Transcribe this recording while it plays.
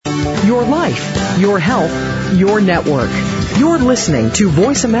your life, your health, your network. You're listening to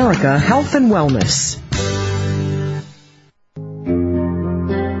Voice America Health and Wellness.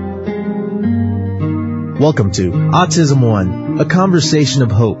 Welcome to Autism One, a conversation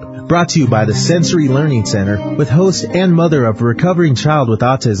of hope, brought to you by the Sensory Learning Center with host and mother of a recovering child with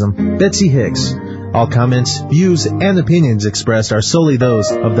autism, Betsy Hicks. All comments, views, and opinions expressed are solely those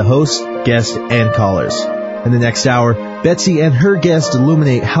of the host, guest, and callers. In the next hour, Betsy and her guest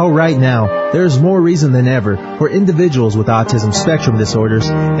illuminate how right now there is more reason than ever for individuals with autism spectrum disorders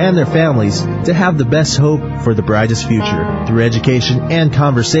and their families to have the best hope for the brightest future. Through education and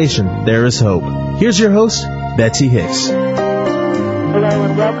conversation, there is hope. Here's your host, Betsy Hicks. Hello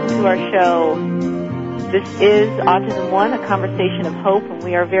and welcome to our show. This is Autism One, a conversation of hope, and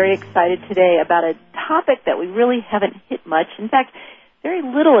we are very excited today about a topic that we really haven't hit much. In fact, very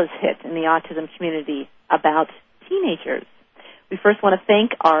little is hit in the autism community about teenagers. We first want to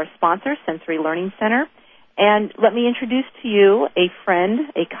thank our sponsor, Sensory Learning Center, and let me introduce to you a friend,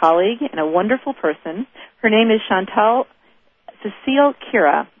 a colleague, and a wonderful person. Her name is Chantal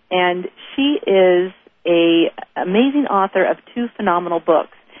Sicile-Kira, and she is an amazing author of 2 phenomenal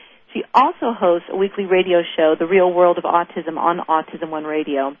books. She also hosts a weekly radio show, The Real World of Autism, on Autism One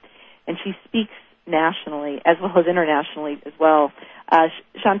Radio, and she speaks nationally as well as internationally as well.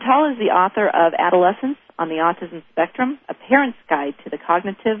 Chantal is the author of Adolescents on the Autism Spectrum, a parent's guide to the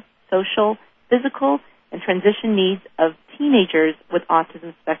cognitive, social, physical, and transition needs of teenagers with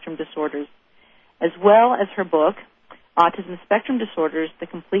autism spectrum disorders, as well as her book, Autism Spectrum Disorders, the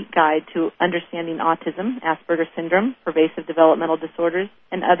complete guide to understanding autism, Asperger's syndrome, pervasive developmental disorders,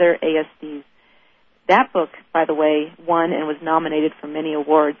 and other ASDs. That book, by the way, won and was nominated for many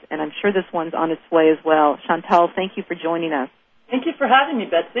awards, and I'm sure this one's on its way as well. Chantal, thank you for joining us. Thank you for having me,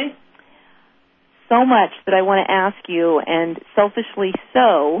 Betsy. So much that I want to ask you, and selfishly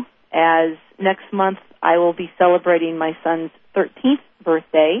so, as next month I will be celebrating my son's 13th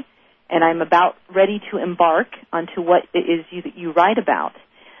birthday, and I'm about ready to embark onto what it is that you write about.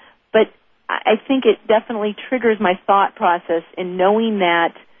 But I think it definitely triggers my thought process in knowing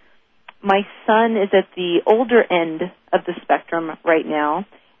that my son is at the older end of the spectrum right now,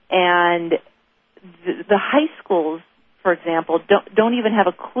 and the high schools, for example, don't even have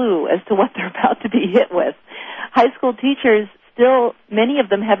a clue as to what they're about to be hit with. High school teachers still, many of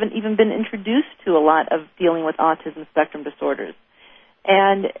them haven't even been introduced to a lot of dealing with autism spectrum disorders.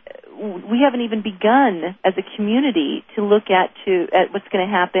 And we haven't even begun as a community to look at what's going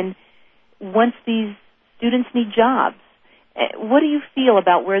to happen once these students need jobs. What do you feel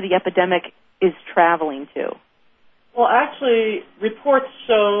about where the epidemic is traveling to? Well, actually, reports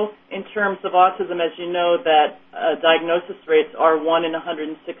show in terms of autism, as you know, that diagnosis rates are 1 in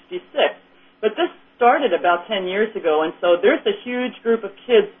 166. But this started about 10 years ago, and so there's a huge group of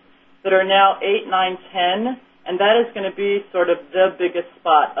kids that are now 8, 9, 10, and that is going to be sort of the biggest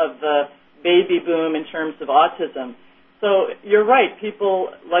spot of the baby boom in terms of autism. So you're right, people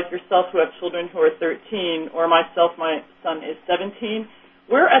like yourself who have children who are 13, or myself, my son is 17,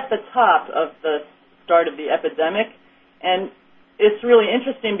 we're at the top of the start of the epidemic, and it's really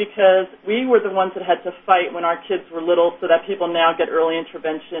interesting because we were the ones that had to fight when our kids were little so that people now get early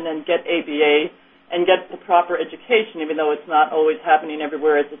intervention and get ABA and get the proper education, even though it's not always happening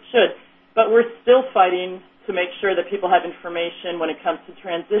everywhere as it should. But we're still fighting to make sure that people have information when it comes to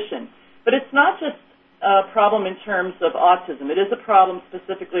transition. But it's not just a problem in terms of autism. It is a problem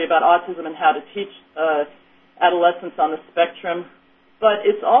specifically about autism and how to teach adolescents on the spectrum. But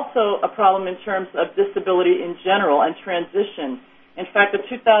it's also a problem in terms of disability in general and transition. In fact, the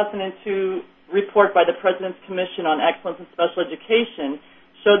 2002 report by the President's Commission on Excellence in Special Education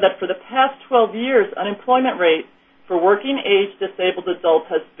showed that for the past 12 years, unemployment rate for working-age disabled adults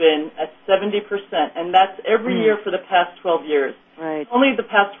has been at 70%, and that's every year for the past 12 years. Right. Only the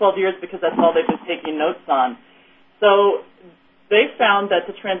past 12 years because that's all they've been taking notes on. So they found that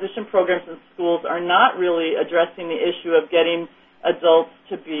the transition programs in schools are not really addressing the issue of getting adults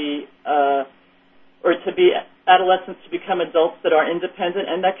to be adolescents to become adults that are independent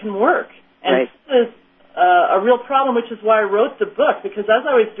and that can work. And right. This is a real problem, which is why I wrote the book, because as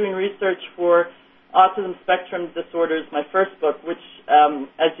I was doing research for Autism Spectrum Disorders, my first book, which,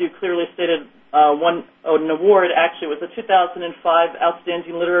 as you clearly stated, won an award. Actually, it was a 2005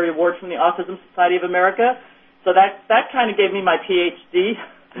 Outstanding Literary Award from the Autism Society of America. So that kind of gave me my PhD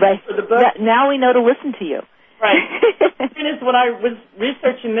for the book. Now we know to listen to you. Right. The thing is, when I was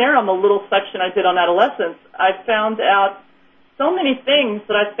researching there on the little section I did on adolescence, I found out so many things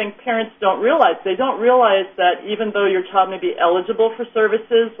that I think parents don't realize. They don't realize that even though your child may be eligible for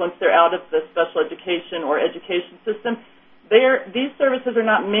services once they're out of the special education or education system, these services are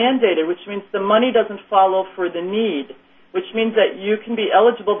not mandated, which means the money doesn't follow for the need, which means that you can be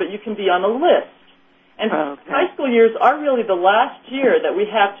eligible, but you can be on a list. And high school years are really the last year that we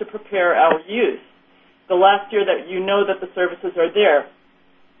have to prepare our youth, the last year that you know that the services are there.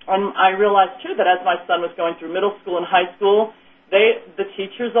 And I realized, too, that as my son was going through middle school and high school, the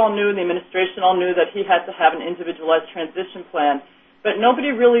teachers all knew and the administration all knew that he had to have an individualized transition plan. But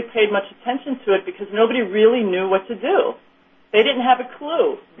nobody really paid much attention to it because nobody really knew what to do. They didn't have a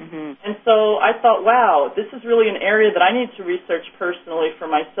clue. Mm-hmm. And so I thought, wow, this is really an area that I need to research personally for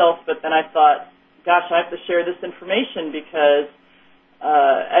myself. But then I thought, gosh, I have to share this information because,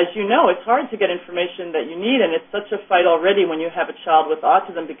 as you know, it's hard to get information that you need. And it's such a fight already when you have a child with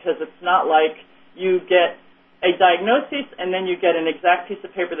autism because it's not like you get a diagnosis and then you get an exact piece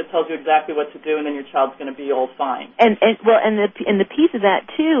of paper that tells you exactly what to do and then your child's going to be all fine. And the piece of that,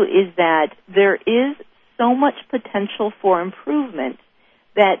 too, is that there is so much potential for improvement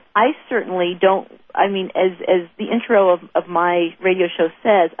that I certainly don't, as the intro of my radio show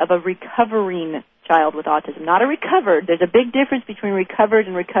says, of a recovering child with autism, not a recovered. There's a big difference between recovered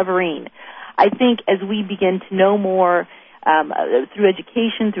and recovering. I think as we begin to know more through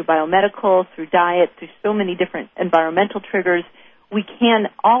education, through biomedical, through diet, through so many different environmental triggers, we can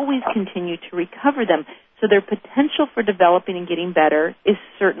always continue to recover them. So their potential for developing and getting better is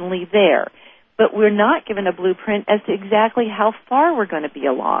certainly there. But we're not given a blueprint as to exactly how far we're going to be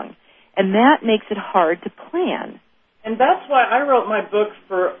along. And that makes it hard to plan. And that's why I wrote my book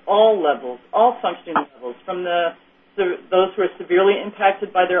for all levels, all functioning levels, from those who are severely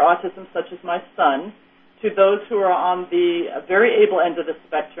impacted by their autism, such as my son, to those who are on the very able end of the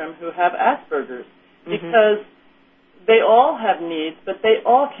spectrum who have Asperger's. Mm-hmm. Because they all have needs, but they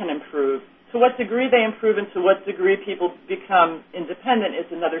all can improve. To what degree they improve and to what degree people become independent is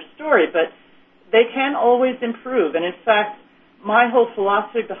another story, but they can always improve. And in fact, my whole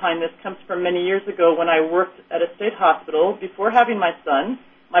philosophy behind this comes from many years ago when I worked at a state hospital. Before having my son,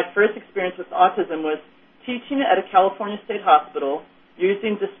 my first experience with autism was teaching at a California state hospital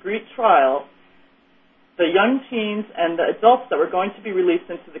using discrete trial the young teens and the adults that were going to be released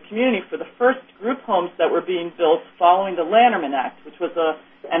into the community for the first group homes that were being built following the Lanterman Act, which was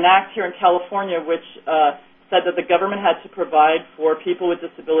an act here in California which said that the government had to provide for people with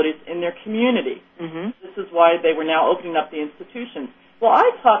disabilities in their community. Mm-hmm. This is why they were now opening up the institutions. Well, I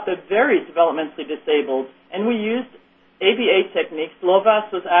taught the very developmentally disabled, and we used ABA techniques.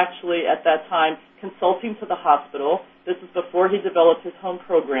 Lovas was actually, at that time, consulting to the hospital. This is before he developed his home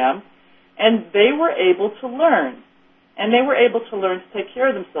program. And they were able to learn. And they were able to learn to take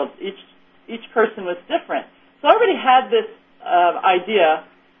care of themselves. Each person was different. So I already had this idea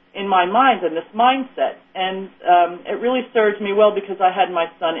in my mind and this mindset. And it really served me well because I had my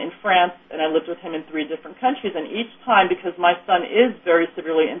son in France and I lived with him in 3 different countries. And each time, because my son is very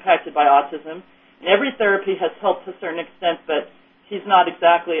severely impacted by autism, and every therapy has helped to a certain extent, but he's not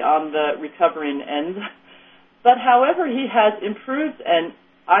exactly on the recovering end. But however, he has improved, and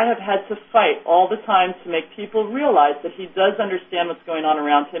I have had to fight all the time to make people realize that he does understand what's going on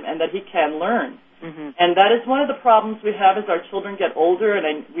around him and that he can learn. Mm-hmm. And that is one of the problems we have as our children get older,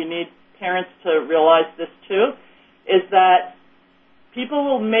 and we need parents to realize this too, is that people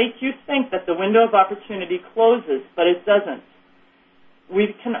will make you think that the window of opportunity closes, but it doesn't.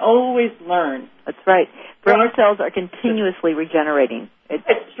 We can always learn. That's right. Brain cells are continuously regenerating.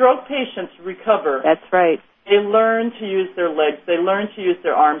 Stroke patients recover. That's right. They learn to use their legs. They learn to use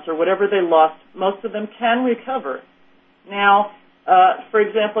their arms or whatever they lost. Most of them can recover. Now, for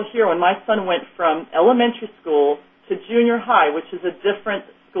example, here, when my son went from elementary school to junior high, which is a different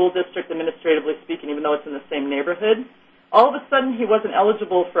school district administratively speaking, even though it's in the same neighborhood, all of a sudden he wasn't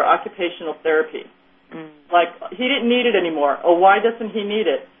eligible for occupational therapy. Like, he didn't need it anymore. Oh, why doesn't he need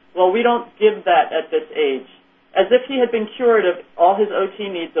it? Well, we don't give that at this age. As if he had been cured of all his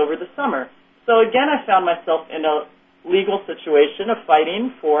OT needs over the summer. So again, I found myself in a legal situation of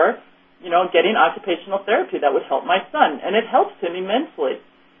fighting for, getting occupational therapy that would help my son, and it helps him immensely.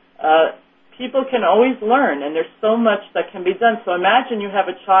 People can always learn, and there's so much that can be done. So imagine you have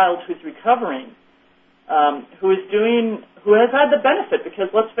a child who's recovering, who has had the benefit, because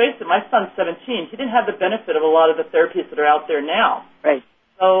let's face it, my son's 17. He didn't have the benefit of a lot of the therapies that are out there now. Right.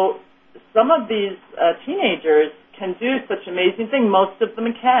 So some of these teenagers can do such amazing things. Most of them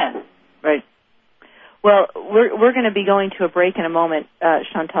can. Right. Well, we're going to be going to a break in a moment,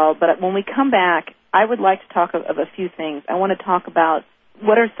 Chantal, but when we come back, I would like to talk of a few things. I want to talk about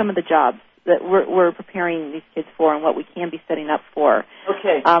what are some of the jobs that we're preparing these kids for and what we can be setting up for.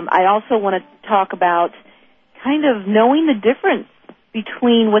 Okay. I also want to talk about kind of knowing the difference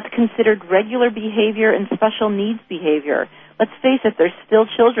between what's considered regular behavior and special needs behavior. Let's face it, they're still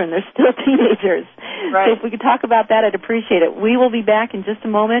children. They're still teenagers. Right. So if we could talk about that, I'd appreciate it. We will be back in just a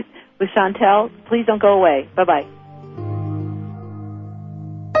moment with Chantal. Please don't go away. Bye-bye.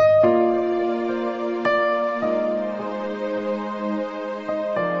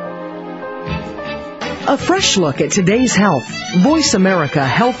 A fresh look at today's health. Voice America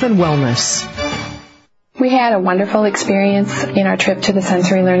Health and Wellness. We had a wonderful experience in our trip to the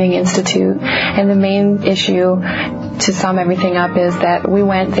Sensory Learning Institute, and the main issue, to sum everything up, is that we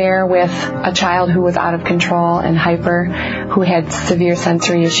went there with a child who was out of control and hyper, who had severe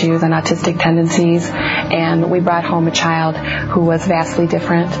sensory issues and autistic tendencies, and we brought home a child who was vastly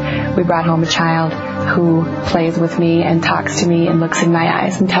different. We brought home a child who plays with me and talks to me and looks in my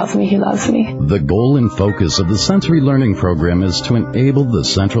eyes and tells me he loves me. The goal and focus of the Sensory Learning Program is to enable the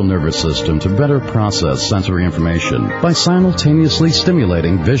central nervous system to better process sensory information by simultaneously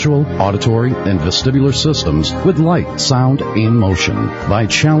stimulating visual, auditory, and vestibular systems with light, sound, and motion. By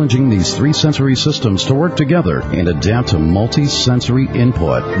challenging these three sensory systems to work together and adapt to multi-sensory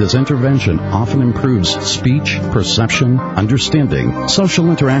input, this intervention often improves speech, perception, understanding, social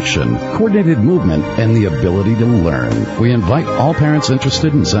interaction, coordinated movement, and the ability to learn. We invite all parents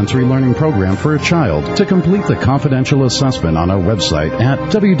interested in Sensory Learning Program for a child to complete the confidential assessment on our website at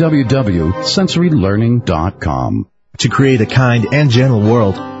www.sensorylearning.com. To create a kind and gentle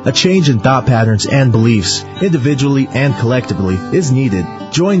world, a change in thought patterns and beliefs, individually and collectively, is needed.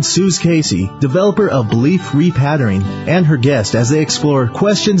 Join Suze Casey, developer of Belief Repatterning, and her guest as they explore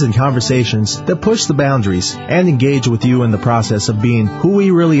questions and conversations that push the boundaries and engage with you in the process of being who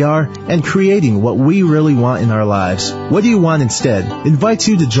we really are and creating what we really want in our lives. What do you want instead? Invites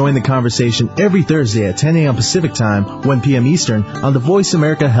you to join the conversation every Thursday at 10 a.m. Pacific Time, 1 p.m. Eastern on the Voice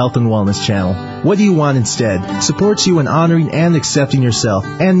America Health and Wellness channel. What do you want instead? Supports you in honoring and accepting yourself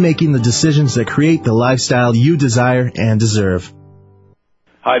and making the decisions that create the lifestyle you desire and deserve.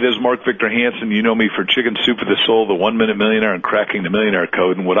 Hi, this is Mark Victor Hansen. You know me for Chicken Soup for the Soul, the 1 Minute Millionaire, and Cracking the Millionaire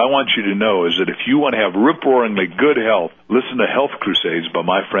Code. And what I want you to know is that if you want to have rip-roaringly good health, listen to Health Crusades by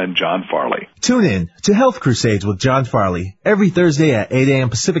my friend John Farley. Tune in to Health Crusades with John Farley every Thursday at 8 a.m.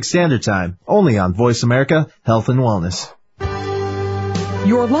 Pacific Standard Time, only on Voice America Health and Wellness.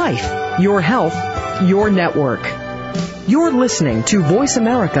 Your life, your health, your network. You're listening to Voice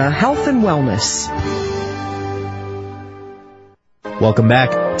America Health and Wellness. Welcome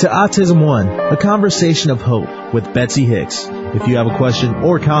back to Autism One, a conversation of hope with Betsy Hicks. If you have a question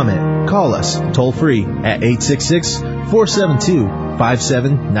or comment, call us toll free at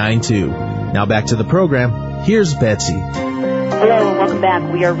 866-472-5792. Now back to the program. Here's Betsy. Hello and welcome back.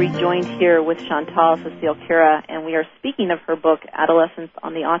 We are rejoined here with Chantal Sicile-Kira, and we are speaking of her book, Adolescents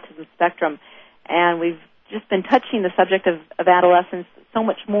on the Autism Spectrum. And we've just been touching the subject of adolescence, so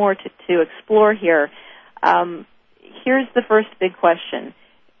much more to explore here. Here's the first big question.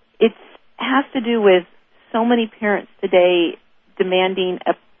 It has to do with so many parents today demanding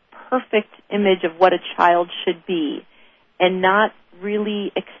a perfect image of what a child should be and not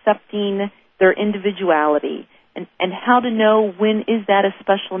really accepting their individuality and how to know when is that a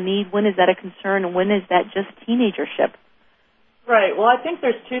special need, when is that a concern, and when is that just teenagership. Right. Well, I think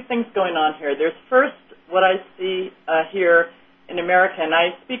there's two things going on here. There's first what I see here in America, and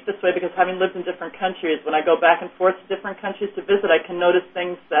I speak this way because having lived in different countries, when I go back and forth to different countries to visit, I can notice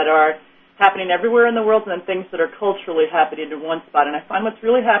things that are happening everywhere in the world and then things that are culturally happening in one spot. And I find what's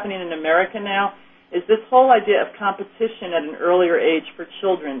really happening in America now is this whole idea of competition at an earlier age for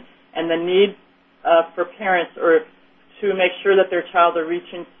children and the need for parents or to make sure that their child are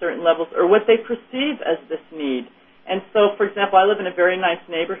reaching certain levels or what they perceive as this need. And so, for example, I live in a very nice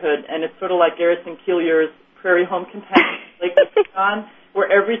neighborhood, and it's sort of like Garrison Keillor's Prairie Home Companion, Lake Michigan, where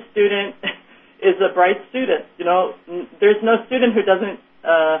every student is a bright student. You know, there's no student who doesn't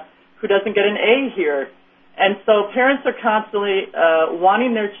get an A here. And so parents are constantly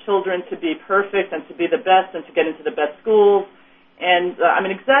wanting their children to be perfect and to be the best and to get into the best schools. And I'm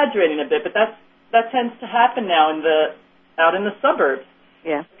exaggerating a bit, but that tends to happen now out in the suburbs.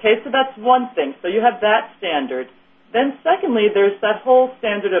 Yeah. Okay, so that's one thing. So you have that standard. Then secondly, there's that whole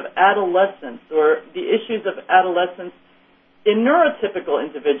standard of adolescence or the issues of adolescence in neurotypical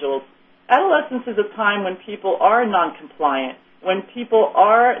individuals. Adolescence is a time when people are non-compliant, when people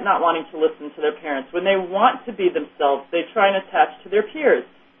are not wanting to listen to their parents, when they want to be themselves, they try and attach to their peers.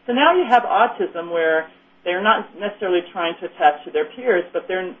 So now you have autism where they're not necessarily trying to attach to their peers, but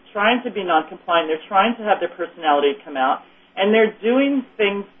they're trying to be non-compliant, they're trying to have their personality come out, and they're doing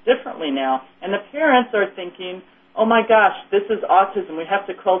things differently now. And the parents are thinking, oh my gosh, this is autism, we have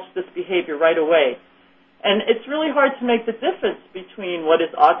to coach this behavior right away. And it's really hard to make the difference between what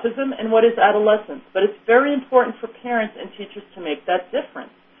is autism and what is adolescence. But it's very important for parents and teachers to make that difference.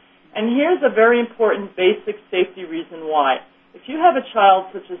 And here's a very important basic safety reason why. If you have a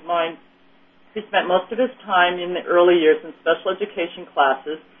child such as mine who spent most of his time in the early years in special education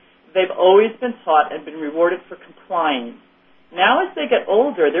classes, they've always been taught and been rewarded for complying. Now as they get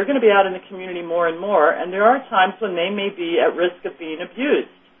older, they're going to be out in the community more and more, and there are times when they may be at risk of being abused.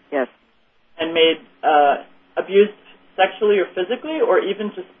 Yes. And made abused sexually or physically or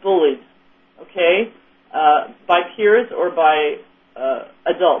even just bullied, okay, by peers or by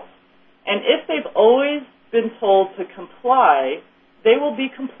adults. And if they've always been told to comply, they will be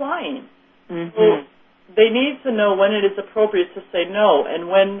complying. Mm-hmm. So they need to know when it is appropriate to say no and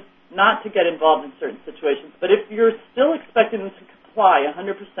when not to get involved in certain situations. But if you're still expecting them to comply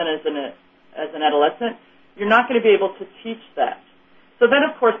 100% as an adolescent, you're not going to be able to teach that. So then,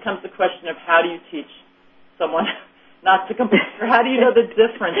 of course, comes the question of how do you teach someone not to comply, or how do you know the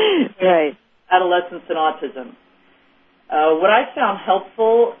difference between adolescence and autism? What I found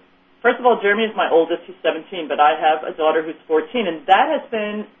helpful, first of all, Jeremy is my oldest. He's 17, but I have a daughter who's 14, and that has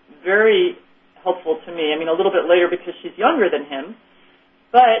been very helpful to me. I mean, a little bit later because she's younger than him.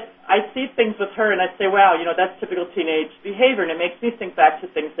 But I see things with her, and I say, wow, that's typical teenage behavior, and it makes me think back to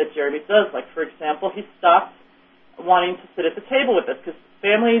things that Jeremy does. Like, for example, he stopped wanting to sit at the table with us because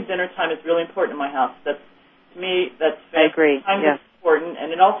family dinner time is really important in my house. To me, that's I agree. Time is important,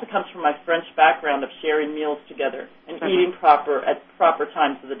 and it also comes from my French background of sharing meals together and eating at proper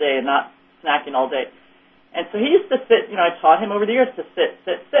times of the day and not snacking all day. And so he used to sit, I taught him over the years to sit.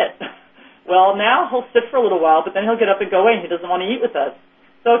 Well, now he'll sit for a little while, but then he'll get up and go away, and he doesn't want to eat with us.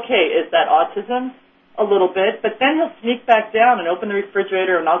 So, okay, is that autism? A little bit, but then he'll sneak back down and open the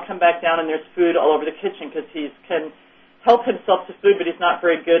refrigerator, and I'll come back down, and there's food all over the kitchen because he can help himself to food, but he's not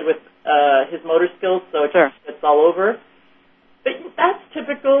very good with his motor skills, so it gets all over. But that's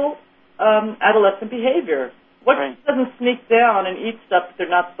typical adolescent behavior. What doesn't sneak down and eat stuff that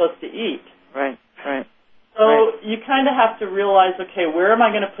they're not supposed to eat? Right. So you kind of have to realize, okay, where am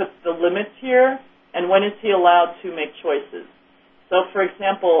I going to put the limits here, and when is he allowed to make choices? So, for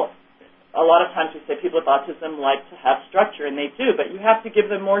example, a lot of times we say people with autism like to have structure, and they do, but you have to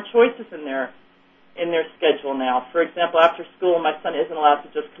give them more choices in their schedule now. For example, after school, my son isn't allowed to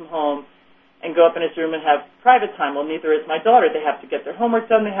just come home and go up in his room and have private time. Well, neither is my daughter. They have to get their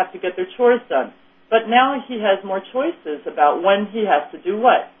homework done. They have to get their chores done. But now he has more choices about when he has to do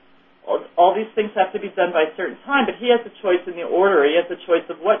what. All these things have to be done by a certain time, but he has a choice in the order. He has a choice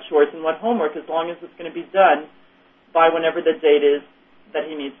of what chores and what homework as long as it's going to be done by whenever the date is that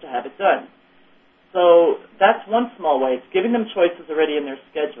he needs to have it done. So that's one small way. It's giving them choices already in their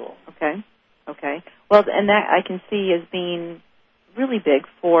schedule. Okay. Well, and that I can see as being really big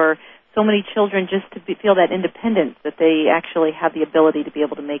for so many children just to feel that independence, that they actually have the ability to be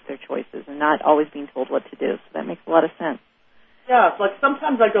able to make their choices and not always being told what to do. So that makes a lot of sense. Yeah, it's like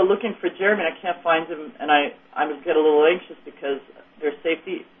sometimes I go looking for Jeremy and I can't find him, and I get a little anxious because there's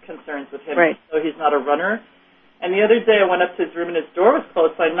safety concerns with him. Right. So he's not a runner. And the other day I went up to his room and his door was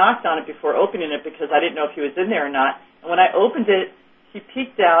closed, so I knocked on it before opening it because I didn't know if he was in there or not. And when I opened it, he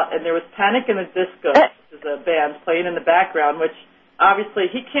peeked out, and there was Panic in the Disco, which is a band playing in the background, which obviously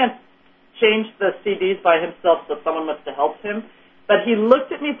he can't change the CDs by himself, so someone must have helped him. But he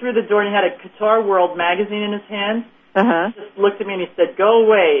looked at me through the door, and he had a Guitar World magazine in his hand. He just looked at me, and he said, "Go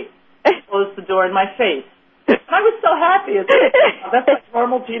away." Closed the door in my face. And I was so happy. That's like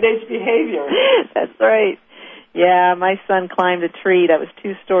normal teenage behavior. That's right. Yeah, my son climbed a tree that was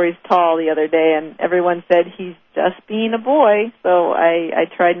 2 stories tall the other day, and everyone said he's just being a boy, so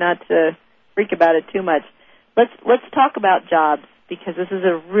I tried not to freak about it too much. Let's talk about jobs, because this is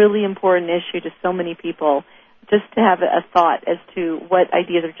a really important issue to so many people, just to have a thought as to what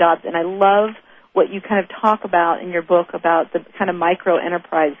ideas of jobs. And I love what you kind of talk about in your book about the kind of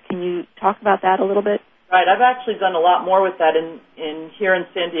micro-enterprise. Can you talk about that a little bit? Right. I've actually done a lot more with that here in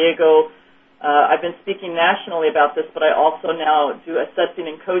San Diego. I've been speaking nationally about this, but I also now do assessing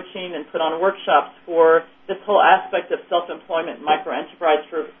and coaching and put on workshops for this whole aspect of self-employment and micro-enterprise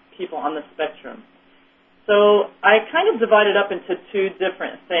for people on the spectrum. So I kind of divide it up into 2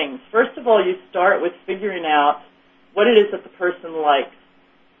 different things. First of all, you start with figuring out what it is that the person likes.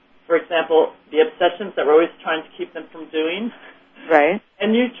 For example, the obsessions that we're always trying to keep them from doing. Right.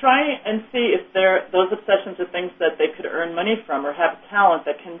 And you try and see if those obsessions are things that they could earn money from or have talent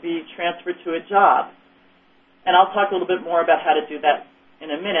that can be transferred to a job. And I'll talk a little bit more about how to do that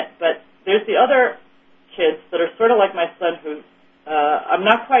in a minute. But there's the other kids that are sort of like my son who I'm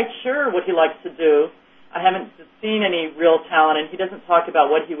not quite sure what he likes to do, I haven't seen any real talent, and he doesn't talk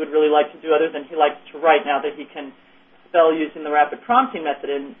about what he would really like to do other than he likes to write now that he can spell using the rapid prompting method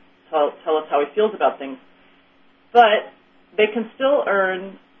and tell us how he feels about things. But they can still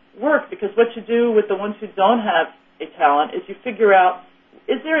earn work, because what you do with the ones who don't have a talent is you figure out,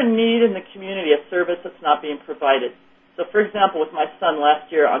 is there a need in the community, a service that's not being provided? So, for example, with my son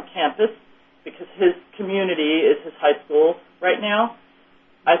last year on campus, because his community is his high school right now,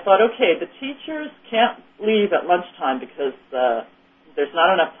 I thought, okay, the teachers can't leave at lunchtime because there's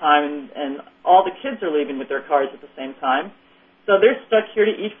not enough time, and all the kids are leaving with their cars at the same time. So they're stuck here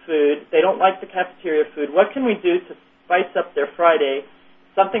to eat food. They don't like the cafeteria food. What can we do to spice up their Friday,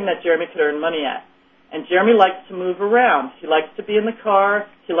 something that Jeremy could earn money at? And Jeremy likes to move around. He likes to be in the car.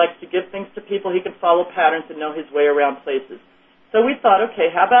 He likes to give things to people. He can follow patterns and know his way around places. So we thought, okay,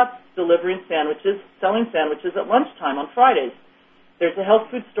 how about delivering sandwiches, selling sandwiches at lunchtime on Fridays? There's a health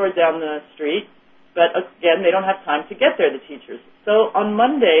food store down the street, but again, they don't have time to get there, the teachers. So on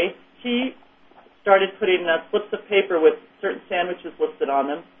Monday, he started putting slips of paper with certain sandwiches listed on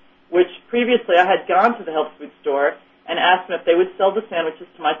them, which previously I had gone to the health food store and asked them if they would sell the sandwiches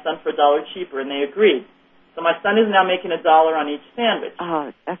to my son for $1 cheaper, and they agreed. So my son is now making $1 on each sandwich. Oh,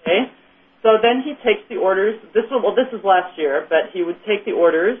 okay. So then he takes the orders. This is last year, but he would take the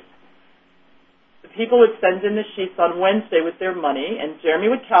orders. The people would send in the sheets on Wednesday with their money, and Jeremy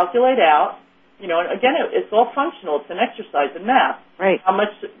would calculate out, and again, it's all functional. It's an exercise in math. Right. How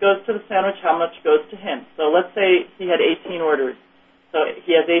much goes to the sandwich, how much goes to him. So let's say he had 18 orders. So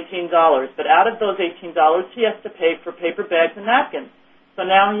he has $18. But out of those $18, he has to pay for paper bags and napkins. So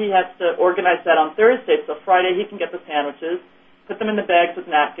now he has to organize that on Thursday. So Friday he can get the sandwiches, put them in the bags with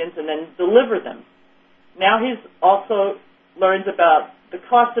napkins, and then deliver them. Now he's also learns about the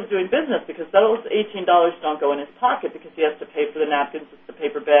cost of doing business, because those $18 don't go in his pocket because he has to pay for the napkins, the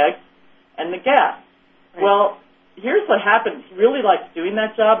paper bags, and the gas. Right. Well, here's what happened. He really likes doing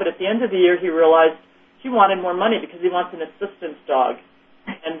that job, but at the end of the year he realized he wanted more money because he wants an assistance dog.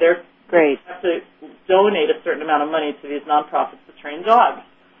 And they're great. Have to donate a certain amount of money to these nonprofits to train dogs.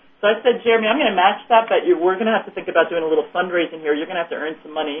 So I said, Jeremy, I'm going to match that, but we're going to have to think about doing a little fundraising here. You're going to have to earn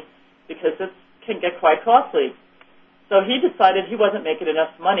some money because this can get quite costly. So he decided he wasn't making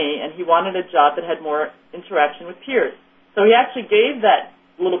enough money, and he wanted a job that had more interaction with peers. So he actually gave that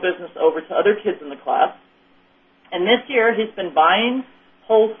little business over to other kids in the class. And this year he's been buying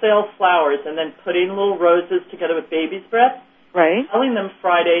wholesale flowers and then putting little roses together with baby's breath, right, selling them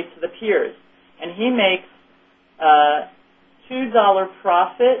Friday to the peers. And he makes $2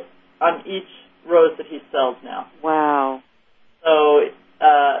 profit on each rose that he sells now. Wow. So,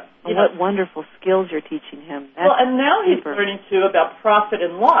 what wonderful skills you're teaching him. That's well, and now he's super. learning, too, about profit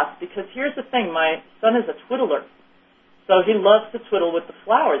and loss, because here's the thing. My son is a twiddler. So he loves to twiddle with the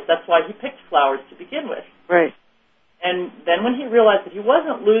flowers. That's why he picked flowers to begin with. Right. And then when he realized that he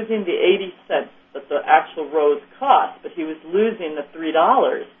wasn't losing the 80 cents that the actual rose cost, but he was losing the $3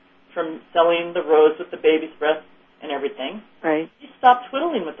 from selling the rose with the baby's breath and everything, right, he stopped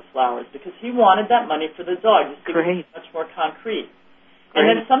twiddling with the flowers because he wanted that money for the dog. He's Great. Much more concrete. Great. And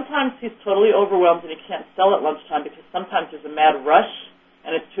then sometimes he's totally overwhelmed and he can't sell at lunchtime because sometimes there's a mad rush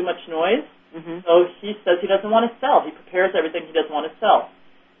and it's too much noise. Mm-hmm. So he says he doesn't want to sell. He prepares everything he doesn't want to sell.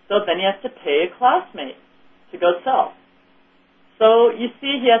 So then he has to pay a classmate to go sell. So you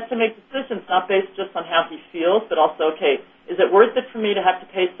see, he has to make decisions not based just on how he feels, but also, okay, is it worth it for me to have to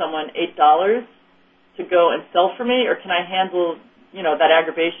pay someone $8 to go and sell for me, or can I handle, that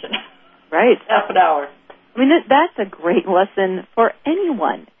aggravation? Right. Half an hour. I mean, that's a great lesson for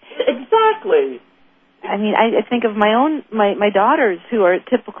anyone. Exactly. I mean, I think of my daughters who are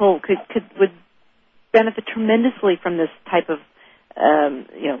typical would benefit tremendously from this type of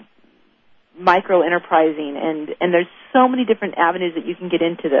micro enterprising, and there's so many different avenues that you can get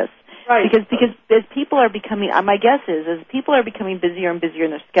into this. Right. Because as people are becoming, my guess is, as people are becoming busier and busier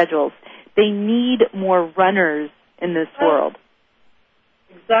in their schedules, they need more runners in this world.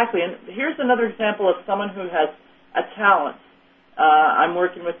 Exactly. And here's another example of someone who has a talent. I'm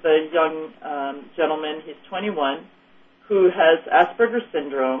working with a young gentleman, he's 21, who has Asperger's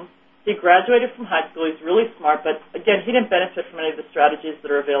syndrome. He graduated from high school. He's really smart, but again, he didn't benefit from any of the strategies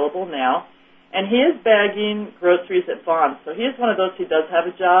that are available now. And he is bagging groceries at Vons. So he is one of those who does have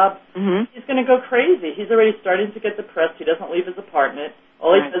a job. Mm-hmm. He's going to go crazy. He's already starting to get depressed. He doesn't leave his apartment.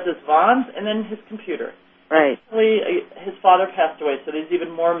 All he does is Vons and then his computer. Right. Actually, his father passed away, so there's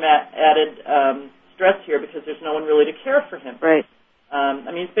even more added stress here because there's no one really to care for him. Right.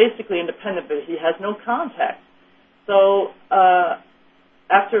 He's basically independent, but he has no contact. So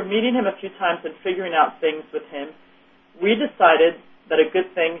after meeting him a few times and figuring out things with him, we decided that a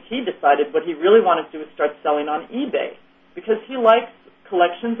good thing, he decided what he really wanted to do was start selling on eBay because he likes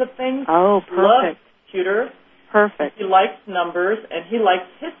collections of things. Oh, perfect. He loves computers. Perfect. He likes numbers, and he likes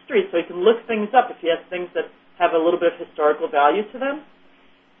history, so he can look things up if he has things that have a little bit of historical value to them.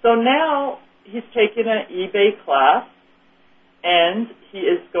 So now he's taken an eBay class, and he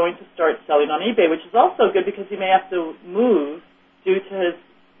is going to start selling on eBay, which is also good because he may have to move due to his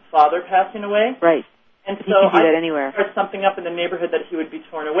father passing away. Right. And he so can do that anywhere. Start something up in the neighborhood that he would be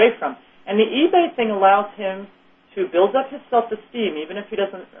torn away from. And the eBay thing allows him to build up his self-esteem. Even if he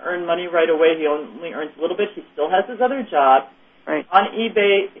doesn't earn money right away, he only earns a little bit. He still has his other job. Right. On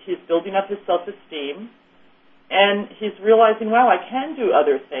eBay, he's building up his self-esteem, and he's realizing, wow, I can do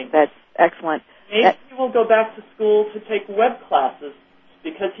other things. That's excellent. Maybe he will go back to school to take web classes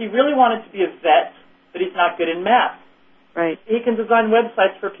because he really wanted to be a vet, but he's not good in math. Right. He can design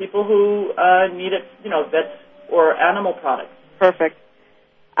websites for people who need it, vets or animal products. Perfect.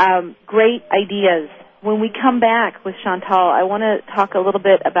 Great ideas. When we come back with Chantal, I want to talk a little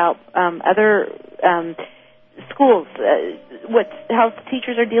bit about other schools, how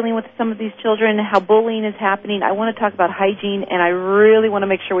teachers are dealing with some of these children, how bullying is happening. I want to talk about hygiene, and I really want to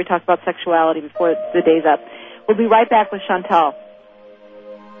make sure we talk about sexuality before the day's up. We'll be right back with Chantal.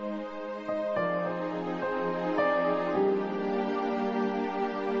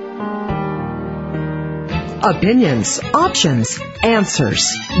 Opinions, options,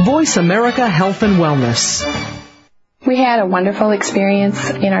 answers. Voice America Health and Wellness. We had a wonderful experience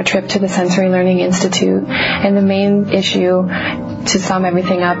in our trip to the Sensory Learning Institute, and the main issue, to sum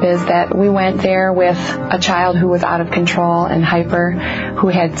everything up, is that we went there with a child who was out of control and hyper, who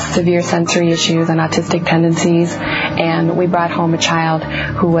had severe sensory issues and autistic tendencies, and we brought home a child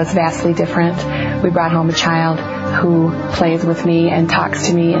who was vastly different. We brought home a child who plays with me and talks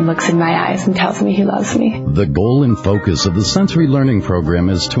to me and looks in my eyes and tells me he loves me. The goal and focus of the Sensory Learning Program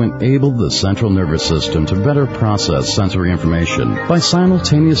is to enable the central nervous system to better process sensory information by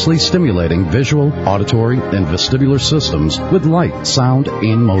simultaneously stimulating visual, auditory, and vestibular systems with light, sound,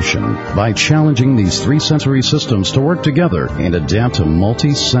 and motion. By challenging these three sensory systems to work together and adapt to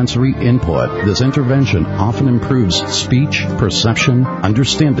multi-sensory input, this intervention often improves speech, perception,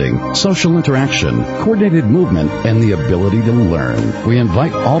 understanding, social interaction, coordinated movement, and the ability to learn. We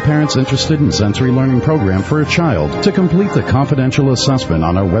invite all parents interested in Sensory Learning Program for a child to complete the confidential assessment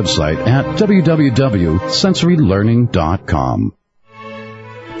on our website at www.sensorylearning.com.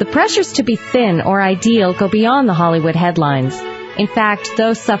 The pressures to be thin or ideal go beyond the Hollywood headlines. In fact,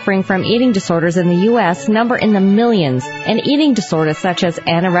 those suffering from eating disorders in the U.S. number in the millions, and eating disorders such as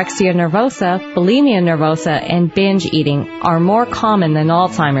anorexia nervosa, bulimia nervosa, and binge eating are more common than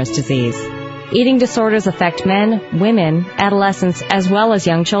Alzheimer's disease. Eating disorders affect men, women, adolescents, as well as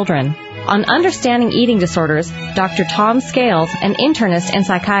young children. On Understanding Eating Disorders, Dr. Tom Scales, an internist and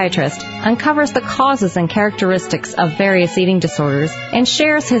psychiatrist, uncovers the causes and characteristics of various eating disorders and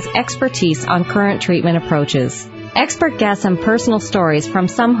shares his expertise on current treatment approaches. Expert guests and personal stories from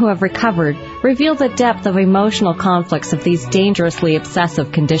some who have recovered reveal the depth of emotional conflicts of these dangerously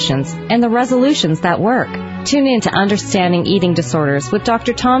obsessive conditions and the resolutions that work. Tune in to Understanding Eating Disorders with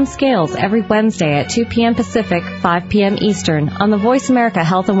Dr. Tom Scales every Wednesday at 2 p.m. Pacific, 5 p.m. Eastern on the Voice America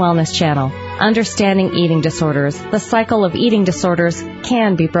Health and Wellness Channel. Understanding Eating Disorders. The cycle of eating disorders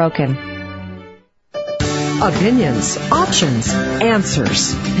can be broken. Opinions, options,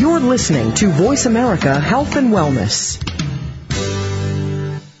 answers. You're listening to Voice America Health and Wellness.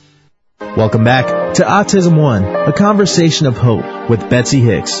 Welcome back to Autism One, a conversation of hope with Betsy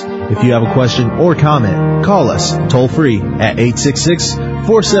Hicks. If you have a question or comment, call us toll free at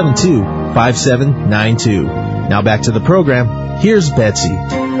 866-472-5792. Now back to the program. Here's Betsy.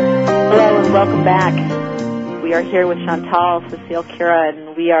 Hello and welcome back. We are here with Chantal Sicile-Kira,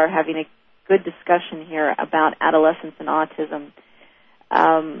 and we are having a good discussion here about adolescents and autism.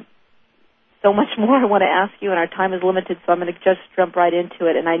 So much more I want to ask you, and our time is limited, so I'm going to just jump right into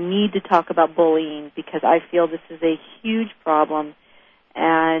it. And I need to talk about bullying because I feel this is a huge problem,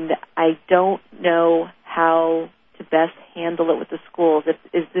 and I don't know how to best handle it with the schools.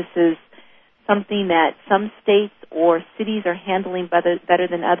 If this is something that some states or cities are handling better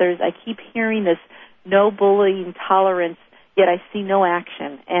than others. I keep hearing this no bullying tolerance, yet I see no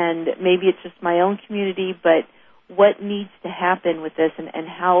action. And maybe it's just my own community, but what needs to happen with this, and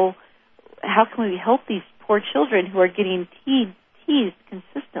how can we help these poor children who are getting teased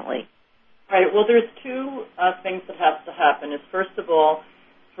consistently? Right. Well, there's two things that have to happen. Is first of all,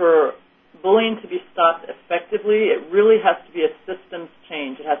 for bullying to be stopped effectively, it really has to be a systems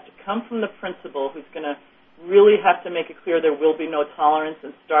change. It has to come from the principal, who's going to really have to make it clear there will be no tolerance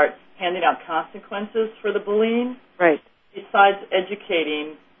and start handing out consequences for the bullying. Right. besides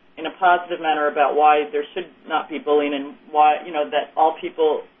educating in a positive manner about why there should not be bullying and why, that all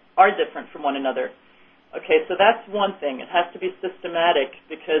people are different from one another. Okay, so that's one thing. It has to be systematic,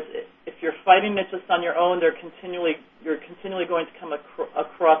 because if you're fighting it just on your own, you're continually going to come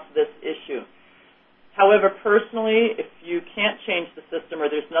across this issue. However, personally, if you can't change the system or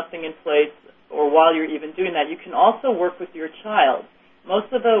there's nothing in place, or while you're even doing that, you can also work with your child.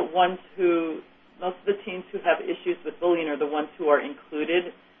 Most of the teens who have issues with bullying are the ones who are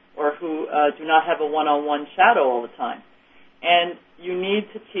included or who do not have a one-on-one shadow all the time. And you need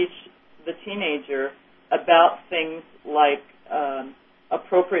to teach the teenager about things like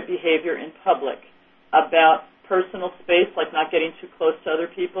appropriate behavior in public, about personal space, like not getting too close to other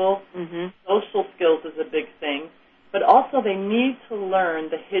people. Mm-hmm. Social skills is a big thing. But also they need to learn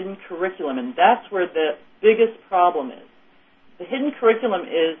the hidden curriculum, and that's where the biggest problem is. The hidden curriculum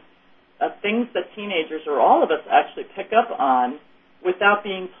is things that teenagers, or all of us, actually pick up on without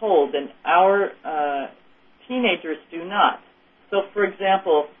being told, and our teenagers do not. So, for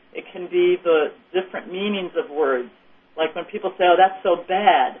example, it can be the different meanings of words. Like when people say, oh, that's so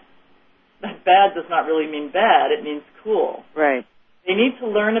bad. That bad does not really mean bad. It means cool. Right. They need to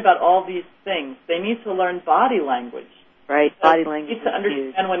learn about all these things. They need to learn body language. Right, so body language. They need to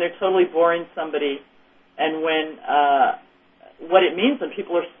understand when they're totally boring somebody, and when what it means when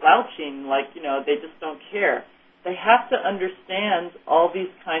people are slouching, like, they just don't care. They have to understand all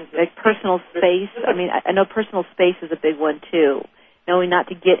these kinds of like personal space. I mean, I know personal space is a big one, too. Knowing not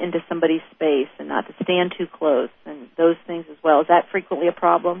to get into somebody's space and not to stand too close and those things as well. Is that frequently a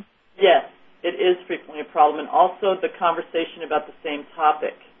problem? Yes, it is frequently a problem. And also the conversation about the same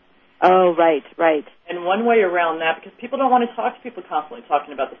topic. Oh, right. And one way around that, because people don't want to talk to people constantly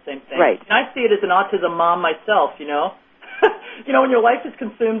talking about the same thing. Right. And I see it as an autism mom myself, when your life is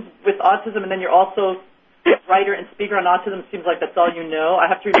consumed with autism and then you're also writer and speaker on autism, it seems like that's all you know. I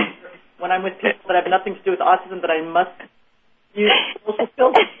have to remember when I'm with people that have nothing to do with autism that I must use social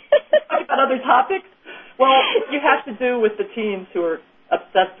skills to talk about other topics. Well, what you have to do with the teens who are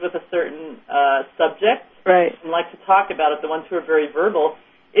obsessed with a certain subject, right, and like to talk about it, the ones who are very verbal,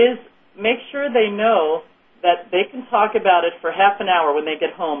 is make sure they know that they can talk about it for half an hour when they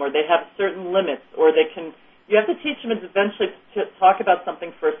get home, or they have certain limits, or you have to teach them eventually to talk about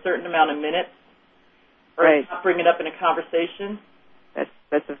something for a certain amount of minutes, or right, not bring it up in a conversation.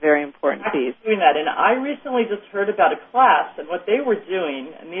 That's a very important piece. Doing that, and I recently just heard about a class, and what they were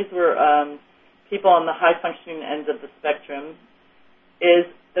doing, and these were people on the high-functioning ends of the spectrum, is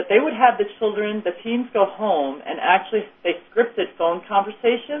that they would have the teens go home, and actually they scripted phone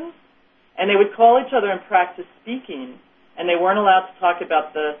conversations, and they would call each other and practice speaking, and they weren't allowed to talk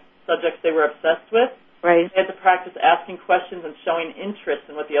about the subjects they were obsessed with. Right. They had to practice asking questions and showing interest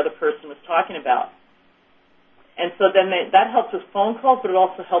in what the other person was talking about. And so then that helps with phone calls, but it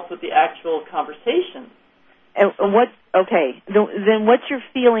also helps with the actual conversations. And then what's your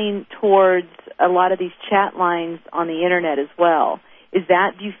feeling towards a lot of these chat lines on the Internet as well? Do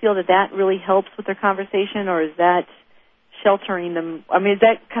you feel that really helps with their conversation, or is that sheltering them? I mean, is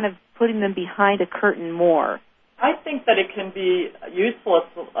that kind of putting them behind a curtain more? I think that it can be useful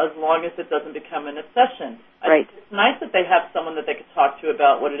as long as it doesn't become an obsession. Right. It's nice that they have someone that they could talk to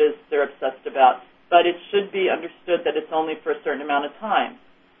about what it is they're obsessed about, but it should be understood that it's only for a certain amount of time.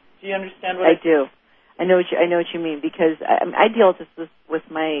 Do you understand what I do? I know what you mean, because I deal with this with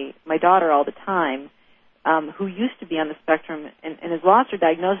my daughter all the time, who used to be on the spectrum and has lost her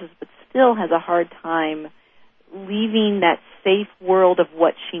diagnosis, but still has a hard time leaving that safe world of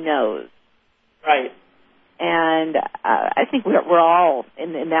what she knows. Right. And I think we're all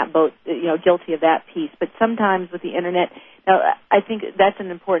in that boat, guilty of that piece. But sometimes with the Internet, now I think that's an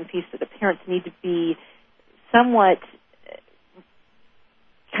important piece that the parents need to be somewhat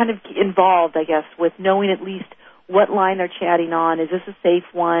kind of involved, I guess, with knowing at least what line they're chatting on. Is this a safe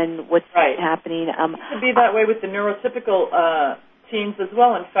one? What's happening? It could be that way with the neurotypical teens as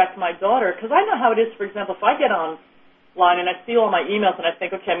well. In fact, my daughter, because I know how it is, for example, if I get online and I see all my emails and I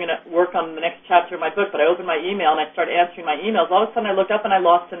think, okay, I'm going to work on the next chapter of my book, but I open my email and I start answering my emails, all of a sudden I look up and I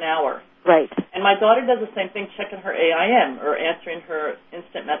lost an hour. Right. And my daughter does the same thing, checking her AIM or answering her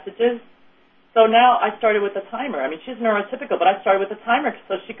instant messages. So now I started with a timer. I mean, she's neurotypical, but I started with a timer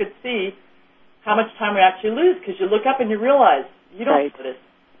so she could see how much time we actually lose, because you look up and you realize you don't do this.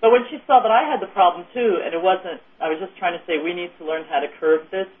 But when she saw that I had the problem too, and I was just trying to say we need to learn how to curb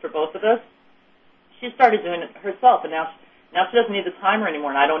this for both of us, she started doing it herself, and now she doesn't need the timer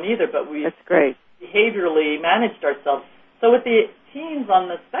anymore, and I don't either, but we behaviorally managed ourselves. So with the teens on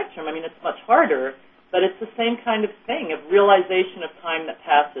the spectrum, I mean, it's much harder, but it's the same kind of thing of realization of time that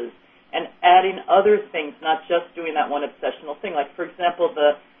passes. and adding other things, not just doing that one obsessional thing. Like, for example,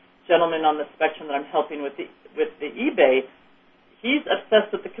 the gentleman on the spectrum that I'm helping with the eBay, he's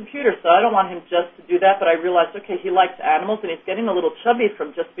obsessed with the computer, so I don't want him just to do that, but I realized, okay, he likes animals, and he's getting a little chubby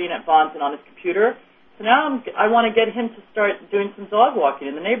from just being at Vons and on his computer. So now I want to get him to start doing some dog walking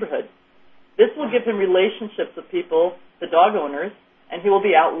in the neighborhood. This will give him relationships with people, the dog owners, and he will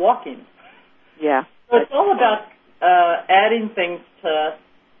be out walking. Yeah. So it's all about adding things to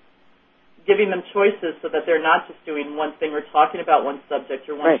giving them choices so that they're not just doing one thing or talking about one subject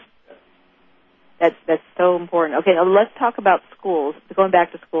or one. Right. That's so important. Okay, now let's talk about schools, going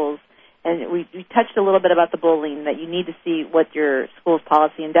back to schools. And we touched a little bit about the bullying, that you need to see what your school's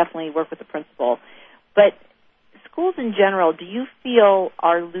policy and definitely work with the principal. But schools in general, do you feel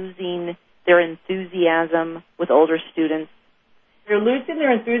are losing their enthusiasm with older students? They're losing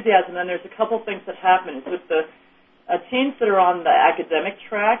their enthusiasm, and there's a couple things that happen. It's with the teens that are on the academic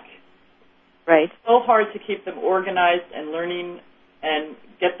track. Right. It's so hard to keep them organized and learning and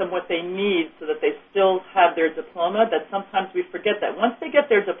get them what they need so that they still have their diploma, that sometimes we forget that once they get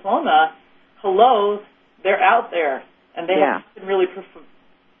their diploma, they're out there, and they haven't been really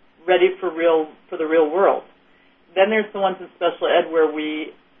ready for the real world. Then there's the ones in special ed where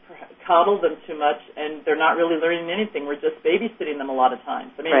we coddle them too much, and they're not really learning anything. We're just babysitting them a lot of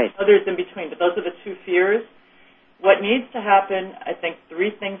times. I mean, others in between, but those are the two fears. What needs to happen, I think,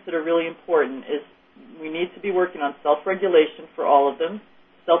 three things that are really important is we need to be working on self-regulation for all of them,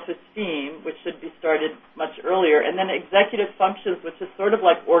 self-esteem, which should be started much earlier, and then executive functions, which is sort of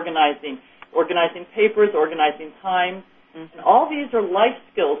like organizing papers, organizing time. Mm-hmm. And all these are life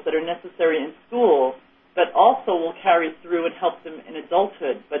skills that are necessary in school, but also will carry through and help them in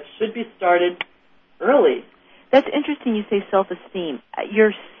adulthood, but should be started early. That's interesting you say self-esteem.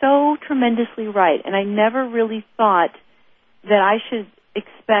 You're so tremendously right, and I never really thought that I should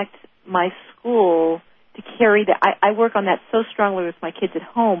expect my school to carry that. I work on that so strongly with my kids at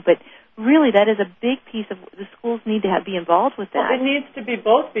home, but really that is a big piece of the schools need to be involved with that. Well, it needs to be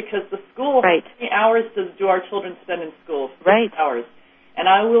both because the school, how many hours do our children spend in school? 6 hours. And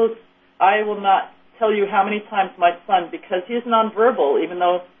I will not tell you how many times my son, because he is nonverbal, even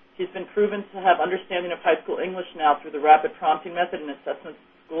though he's been proven to have understanding of high school English now through the rapid prompting method and assessments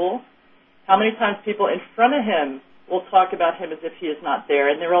at school, how many times people in front of him will talk about him as if he is not there,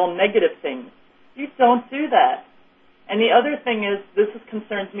 and they're all negative things. You don't do that. And the other thing is, this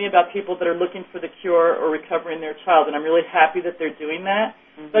concerns me about people that are looking for the cure or recovering their child, and I'm really happy that they're doing that.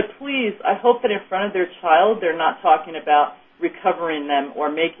 Mm-hmm. But please, I hope that in front of their child, they're not talking about recovering them or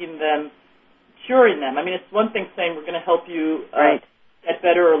making them, curing them. I mean, it's one thing saying we're going to help you get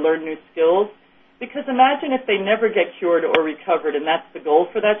better or learn new skills, because imagine if they never get cured or recovered, and that's the goal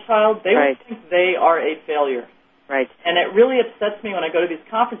for that child, they would think they are a failure. Right. And it really upsets me when I go to these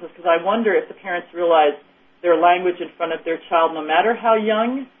conferences, because I wonder if the parents realize their language in front of their child, no matter how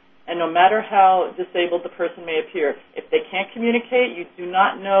young and no matter how disabled the person may appear, if they can't communicate, you do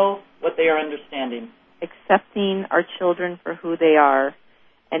not know what they are understanding. Accepting our children for who they are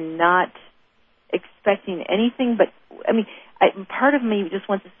and not expecting anything but, I mean, part of me just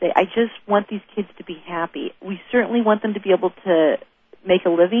wants to say, I just want these kids to be happy. We certainly want them to be able to make a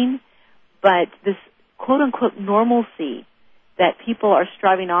living, but this quote-unquote normalcy that people are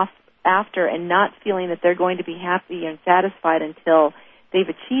striving after and not feeling that they're going to be happy and satisfied until they've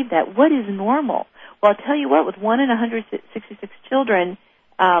achieved that. What is normal? Well, I'll tell you what, with 1 in 166 children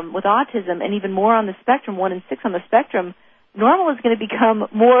with autism and even more on the spectrum, 1 in 6 on the spectrum, normal is going to become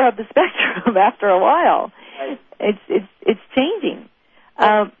more of the spectrum after a while. Right. It's changing.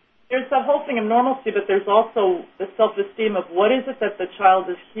 There's the whole thing of normalcy, but there's also the self-esteem of what is it that the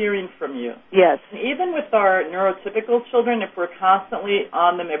child is hearing from you. Yes. And even with our neurotypical children, if we're constantly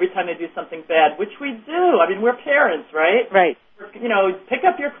on them every time they do something bad, which we do. I mean, we're parents, right? Right. You know, pick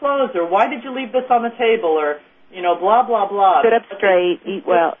up your clothes, or why did you leave this on the table, or, you know, blah, blah, blah. Sit up straight, eat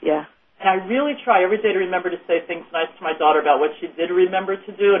well, yeah. And I really try every day to remember to say things nice to my daughter about what she did remember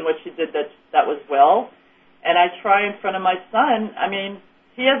to do and what she did that was well. And I try in front of my son. I mean,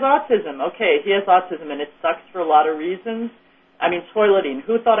 he has autism. Okay, he has autism, and it sucks for a lot of reasons. I mean, toileting.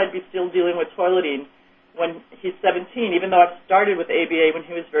 Who thought I'd be still dealing with toileting when he's 17, even though I've started with ABA when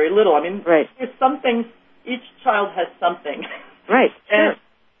he was very little? I mean, there's some things, each child has something. Right. And,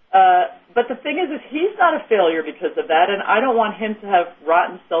 but the thing is he's not a failure because of that, and I don't want him to have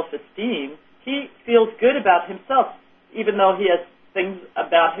rotten self-esteem. He feels good about himself, even though he has things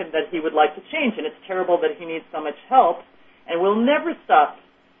about him that he would like to change, and it's terrible that he needs so much help. And we'll never stop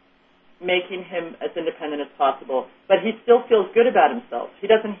making him as independent as possible. But he still feels good about himself. He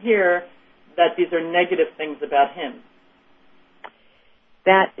doesn't hear that these are negative things about him.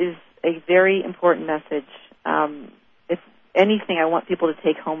 That is a very important message. If anything I want people to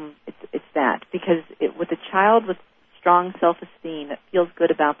take home, it's that. Because with a child with strong self-esteem that feels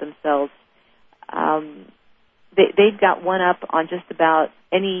good about themselves, they've got one up on just about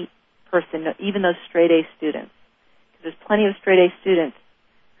any person, even those straight-A students. There's plenty of straight-A students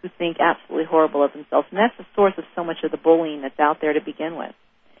who think absolutely horrible of themselves, and that's the source of so much of the bullying that's out there to begin with.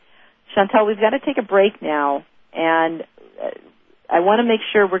 Chantal, we've got to take a break now, and I want to make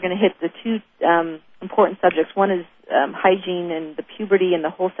sure we're going to hit the two important subjects. One is hygiene and the puberty and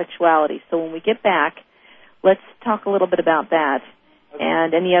the whole sexuality. So when we get back, let's talk a little bit about that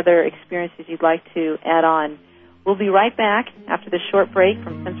and any other experiences you'd like to add on. We'll be right back after this short break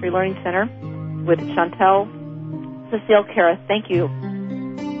from Sensory Learning Center with Chantal Sicile-Kira. Thank you.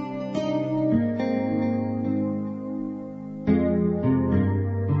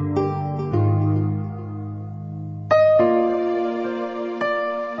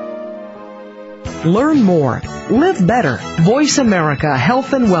 Learn more. Live better. Voice America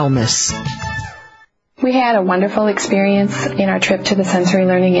Health and Wellness. We had a wonderful experience in our trip to the Sensory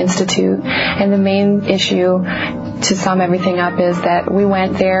Learning Institute, and the main issue to sum everything up is that we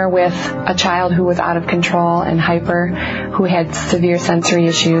went there with a child who was out of control and hyper, who had severe sensory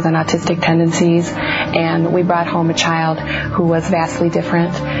issues and autistic tendencies, and we brought home a child who was vastly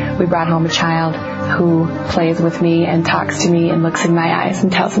different. We brought home a child who plays with me and talks to me and looks in my eyes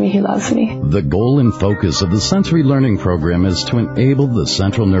and tells me he loves me. The goal and focus of the Sensory Learning Program is to enable the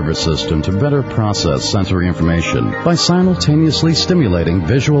central nervous system to better process sensory information by simultaneously stimulating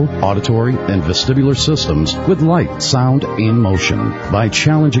visual, auditory, and vestibular systems with light, sound, and motion. By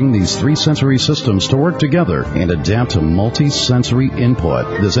challenging these three sensory systems to work together and adapt to multi-sensory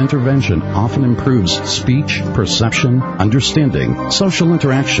input, this intervention often improves speech, perception, understanding, social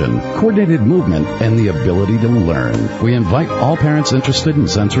interaction, coordinated movement, and the ability to learn. We invite all parents interested in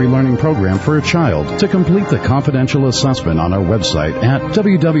sensory learning program for a child to complete the confidential assessment on our website at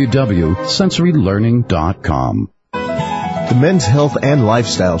www.sensorylearning.com. The Men's Health and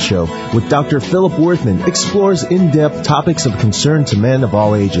Lifestyle Show with Dr. Philip Worthman explores in-depth topics of concern to men of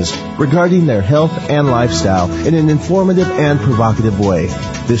all ages regarding their health and lifestyle in an informative and provocative way.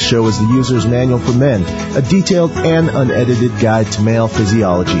 This show is the user's manual for men, a detailed and unedited guide to male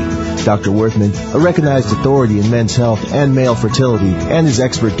physiology. Dr. Worthman, a recognized authority in men's health and male fertility, and his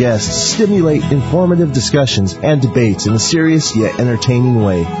expert guests stimulate informative discussions and debates in a serious yet entertaining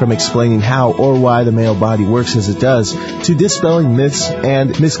way, from explaining how or why the male body works as it does to dispelling myths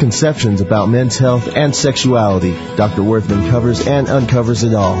and misconceptions about men's health and sexuality. Dr. Worthman covers and uncovers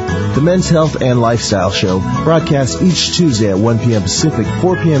it all. The Men's Health and Lifestyle Show broadcasts each Tuesday at 1 p.m. Pacific,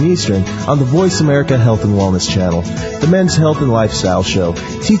 4 p.m. Eastern on the Voice America Health and Wellness channel. The Men's Health and Lifestyle Show,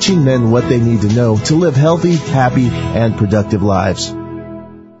 teaching men what they need to know to live healthy, happy, and productive lives.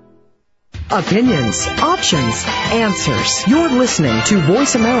 Opinions, options, answers. You're listening to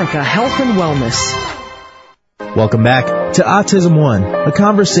Voice America Health and Wellness. Welcome back to Autism One, a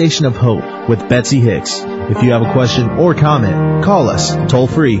conversation of hope with Betsy Hicks. If you have a question or comment, call us toll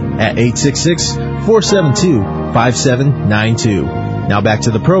free at 866-472-5792. Now back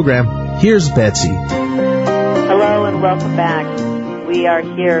to the program. Here's Betsy. Hello and welcome back. We are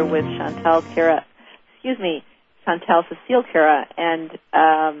here with Chantal Sicile-Kira, and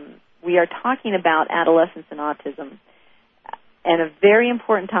we are talking about adolescents and autism. And a very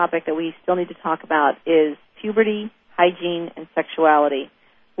important topic that we still need to talk about is puberty, hygiene, and sexuality.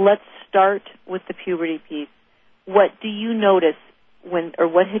 Let's start with the puberty piece. What do you notice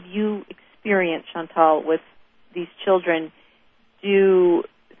what have you experienced, Chantal, with these children? Do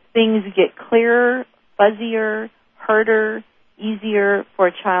things get clearer, fuzzier, harder, easier for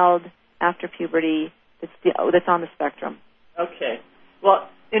a child after puberty that's on the spectrum? Okay. Well,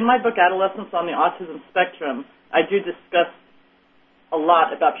 in my book, Adolescents on the Autism Spectrum, I do discuss a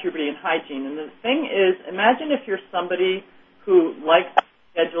lot about puberty and hygiene. And the thing is, imagine if you're somebody who likes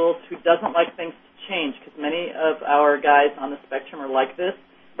schedules, who doesn't like things to change, because many of our guys on the spectrum are like this.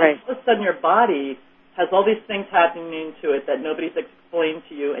 Right. All of a sudden your body has all these things happening to it that nobody's explained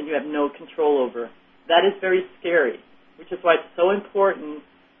to you and you have no control over. That is very scary, which is why it's so important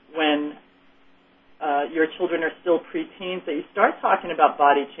when your children are still preteens that you start talking about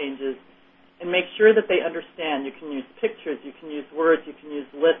body changes and make sure that they understand. You can use pictures, you can use words, you can use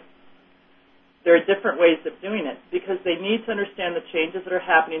lists. There are different ways of doing it because they need to understand the changes that are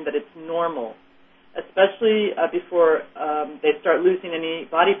happening, that it's normal, especially before they start losing any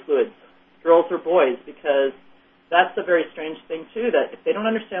body fluids, girls or boys, because that's a very strange thing, too, that if they don't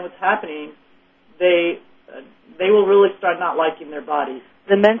understand what's happening, they they will really start not liking their bodies.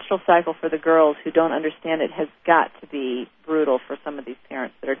 The menstrual cycle for the girls who don't understand it has got to be brutal for some of these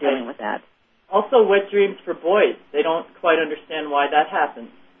parents that are dealing with that. Also, wet dreams for boys. They don't quite understand why that happens.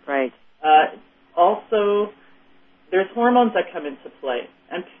 Right. Also, there's hormones that come into play.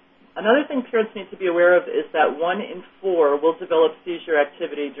 And another thing parents need to be aware of is that 1 in 4 will develop seizure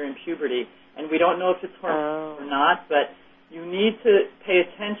activity during puberty. And we don't know if it's hormones or not, but you need to pay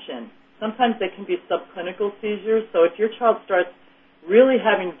attention. Sometimes they can be subclinical seizures. So if your child starts really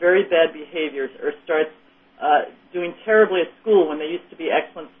having very bad behaviors or starts doing terribly at school when they used to be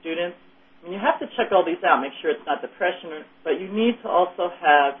excellent students, I mean, you have to check all these out, make sure it's not depression, but you need to also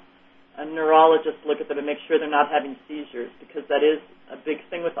have a neurologist look at them and make sure they're not having seizures, because that is a big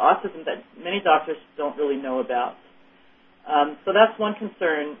thing with autism that many doctors don't really know about. So that's one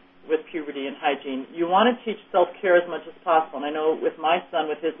concern with puberty and hygiene. You want to teach self-care as much as possible, and I know with my son,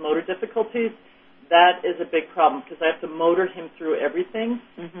 with his motor difficulties, that is a big problem because I have to motor him through everything.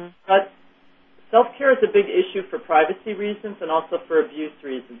 Mm-hmm. But self-care is a big issue for privacy reasons and also for abuse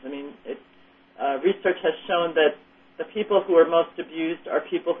reasons. I mean, research has shown that the people who are most abused are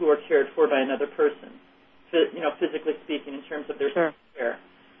people who are cared for by another person, physically speaking, in terms of their self-care.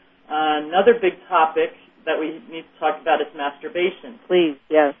 Another big topic that we need to talk about is masturbation. Please,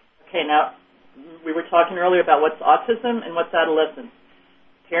 yes. Okay, now, we were talking earlier about what's autism and what's adolescence.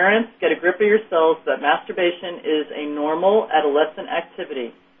 Parents, get a grip of yourselves that masturbation is a normal adolescent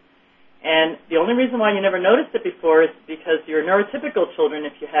activity. And the only reason why you never noticed it before is because your neurotypical children,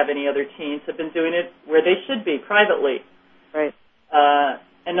 if you have any other teens, have been doing it where they should be, privately. Right.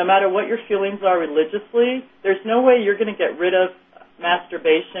 And no matter what your feelings are religiously, there's no way you're going to get rid of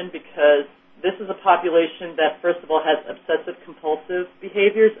masturbation because this is a population that, first of all, has obsessive-compulsive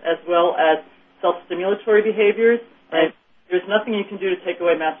behaviors as well as self-stimulatory behaviors. Right. And there's nothing you can do to take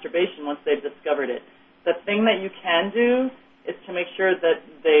away masturbation once they've discovered it. The thing that you can do is to make sure that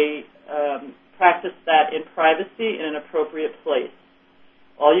they practice that in privacy in an appropriate place.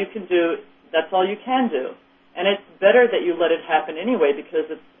 All you can do, that's all you can do. And it's better that you let it happen anyway because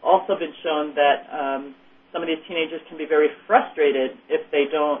it's also been shown that some of these teenagers can be very frustrated if they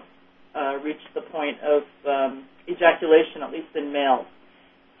don't reach the point of ejaculation, at least in males.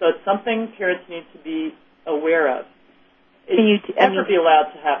 So it's something parents need to be aware of. It should never be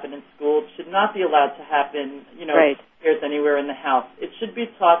allowed to happen in school. It should not be allowed to happen, right. Anywhere in the house. It should be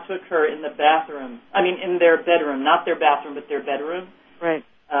taught to occur in the bathroom. I mean, in their bedroom, not their bathroom, but their bedroom. Right.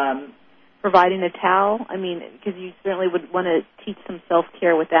 Providing a towel. I mean, because you certainly would want to teach some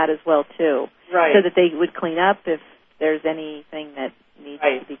self-care with that as well, too. Right. So that they would clean up if there's anything that needs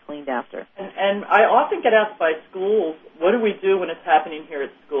to be cleaned after. And I often get asked by schools, what do we do when it's happening here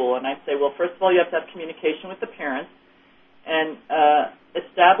at school? And I say, well, first of all, you have to have communication with the parents and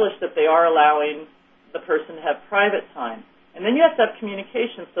establish that they are allowing the person to have private time. And then you have to have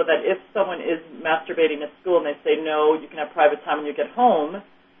communication so that if someone is masturbating at school and they say, no, you can have private time when you get home,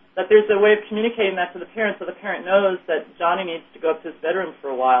 that there's a way of communicating that to the parent so the parent knows that Johnny needs to go up to his bedroom for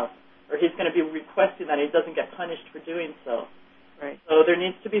a while or he's going to be requesting that he doesn't get punished for doing so. Right. So there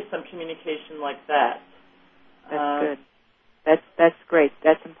needs to be some communication like that. That's good. That's great.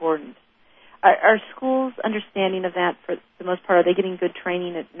 That's important. Are schools understanding of that for the most part? Are they getting good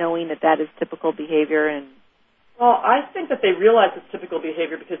training at knowing that is typical behavior? Well, I think that they realize it's typical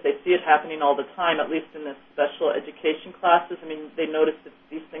behavior because they see it happening all the time, at least in the special education classes. I mean, they notice that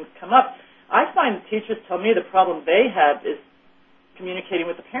these things come up. I find the teachers tell me the problem they have is communicating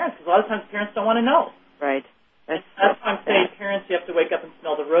with the parents because a lot of times parents don't want to know. Right. That's why I'm saying parents, you have to wake up and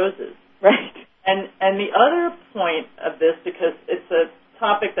smell the roses. Right. And the other point of this, because it's a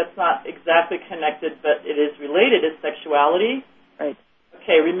topic that's not exactly connected, but it is related, is sexuality. Right.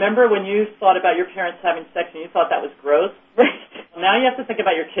 Okay, remember when you thought about your parents having sex and you thought that was gross? Right. Well, now you have to think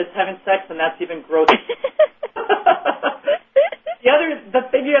about your kids having sex, and that's even grosser. The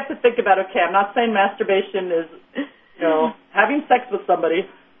thing you have to think about, okay, I'm not saying masturbation is, having sex with somebody,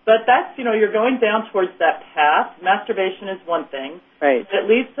 but that's, you're going down towards that path. Masturbation is one thing. Right. It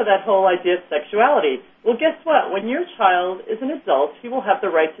leads to that whole idea of sexuality. Well, guess what? When your child is an adult, he will have the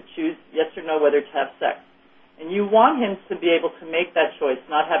right to choose yes or no whether to have sex. And you want him to be able to make that choice,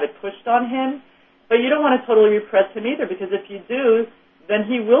 not have it pushed on him. But you don't want to totally repress him either, because if you do, then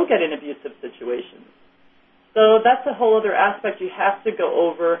he will get in abusive situations. So that's a whole other aspect. You have to go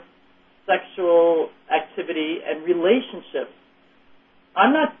over sexual activity and relationships.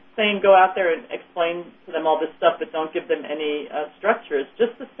 I'm not saying go out there and explain to them all this stuff, but don't give them any structures.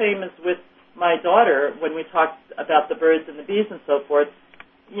 Just the same as with my daughter when we talked about the birds and the bees and so forth.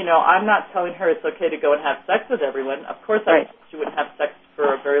 I'm not telling her it's okay to go and have sex with everyone. Of course, she wouldn't have sex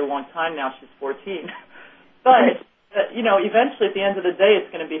for a very long time now. She's 14. But, eventually at the end of the day,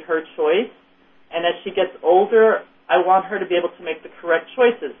 it's going to be her choice. And as she gets older, I want her to be able to make the correct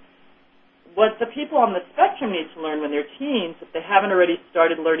choices. What the people on the spectrum need to learn when they're teens, if they haven't already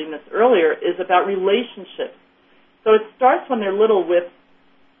started learning this earlier, is about relationships. So it starts when they're little with,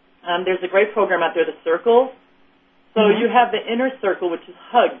 there's a great program out there, The Circle. So you have the inner circle, which is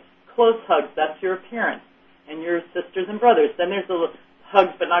hugs, close hugs. That's your parents and your sisters and brothers. Then there's the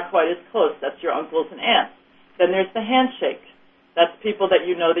hugs, but not quite as close. That's your uncles and aunts. Then there's the handshake. That's people that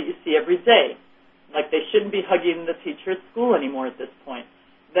you know that you see every day. Like they shouldn't be hugging the teacher at school anymore at this point.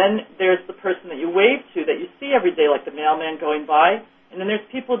 Then there's the person that you wave to that you see every day, like the mailman going by. And then there's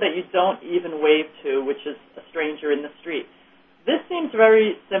people that you don't even wave to, which is a stranger in the street. This seems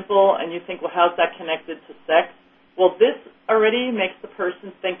very simple, and you think, well, how's that connected to sex? Well, this already makes the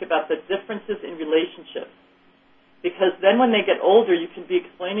person think about the differences in relationships. Because then when they get older, you can be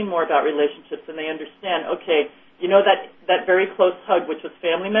explaining more about relationships, and they understand, okay, that very close hug, which was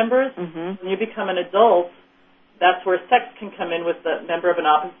family members, when you become an adult, that's where sex can come in with the member of an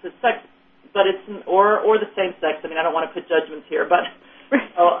opposite sex, but it's or the same sex. I mean, I don't want to put judgments here, but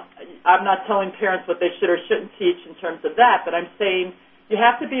I'm not telling parents what they should or shouldn't teach in terms of that, but I'm saying you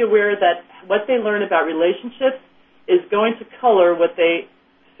have to be aware that what they learn about relationships is going to color what they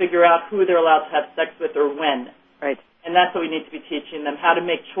figure out who they're allowed to have sex with or when. Right. And that's what we need to be teaching them, how to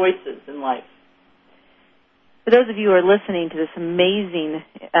make choices in life. For those of you who are listening to this amazing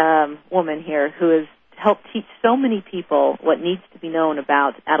woman here who has helped teach so many people what needs to be known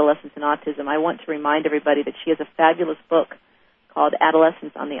about adolescence and autism, I want to remind everybody that she has a fabulous book called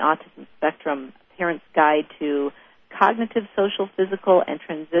Adolescents on the Autism Spectrum, Parent's Guide to Cognitive, Social, Physical, and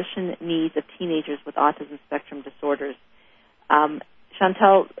Transition Needs of Teenagers with Autism Spectrum Disorders.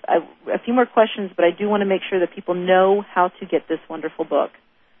 Chantal, a few more questions, but I do want to make sure that people know how to get this wonderful book.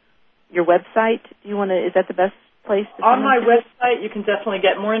 Your website, is that the best place to On my website, you can definitely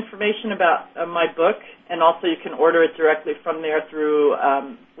get more information about my book, and also you can order it directly from there through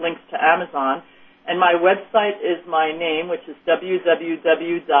links to Amazon. And my website is my name, which is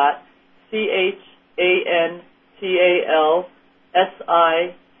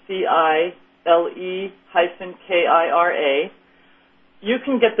www.chantalsicile-Kira. You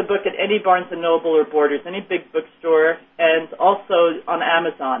can get the book at any Barnes & Noble or Borders, any big bookstore, and also on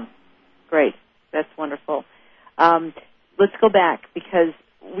Amazon. Great. That's wonderful. Let's go back because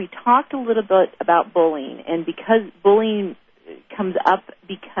we talked a little bit about bullying, and because bullying comes up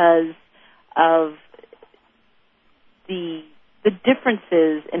because of the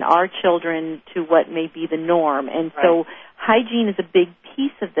differences in our children to what may be the norm. And so hygiene is a big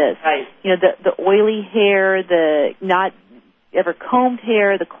piece of this. Right. The oily hair, the not ever combed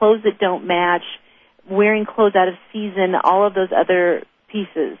hair, the clothes that don't match, wearing clothes out of season, all of those other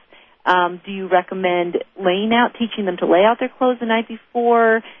pieces. Do you recommend teaching them to lay out their clothes the night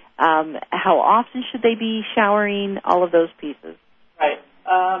before? How often should they be showering? All of those pieces. Right.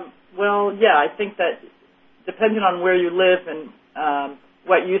 I think that depending on where you live and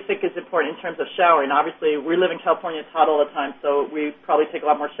what you think is important in terms of showering. Obviously, we live in California, it's hot all the time, so we probably take a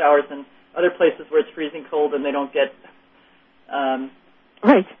lot more showers than other places where it's freezing cold and they don't get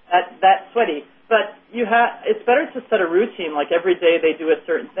that sweaty. But it's better to set a routine, like every day they do a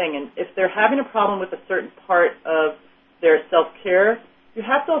certain thing. And if they're having a problem with a certain part of their self-care, you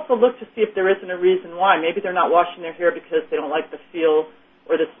have to also look to see if there isn't a reason why. Maybe they're not washing their hair because they don't like the feel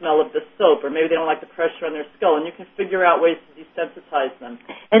or the smell of the soap, or maybe they don't like the pressure on their skull, and you can figure out ways to desensitize them.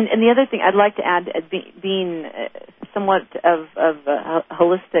 And the other thing I'd like to add, being somewhat of a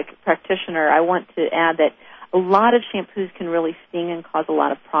holistic practitioner, I want to add that a lot of shampoos can really sting and cause a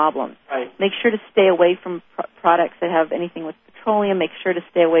lot of problems. Right. Make sure to stay away from products that have anything with petroleum. Make sure to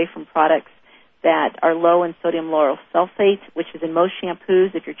stay away from products that are low in sodium lauryl sulfate, which is in most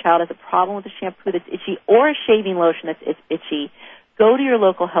shampoos. If your child has a problem with a shampoo that's itchy or a shaving lotion that's itchy, go to your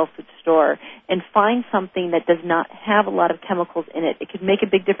local health food store and find something that does not have a lot of chemicals in it. It could make a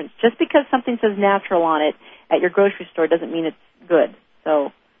big difference. Just because something says natural on it at your grocery store doesn't mean it's good.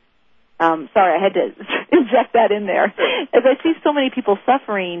 So, sorry, I had to inject that in there. As I see so many people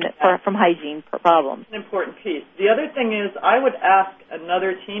suffering from hygiene problems. An important piece. The other thing is I would ask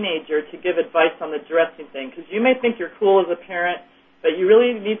another teenager to give advice on the dressing thing, because you may think you're cool as a parent, but you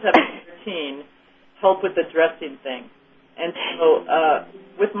really need to have your teen help with the dressing thing. And so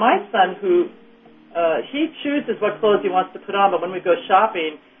with my son, he chooses what clothes he wants to put on, but when we go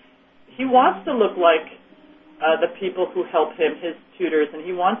shopping, he wants to look like the people who help him, his tutors, and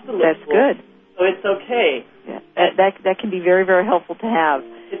he wants to look That's cool. good. So it's okay. Yeah, that can be very, very helpful to have.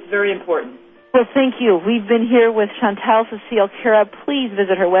 It's very important. Well, thank you. We've been here with Chantal Sicile-Kira. Please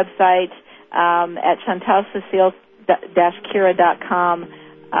visit her website, at Chantal Sicile-Kira.com,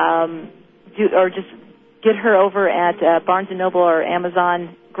 or just get her over at Barnes & Noble or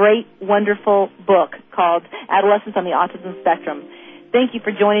Amazon. Great, wonderful book called Adolescents on the Autism Spectrum. Thank you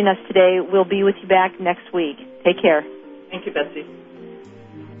for joining us today. We'll be with you back next week. Take care. Thank you, Betsy.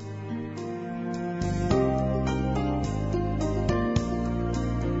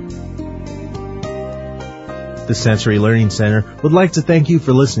 The Sensory Learning Center would like to thank you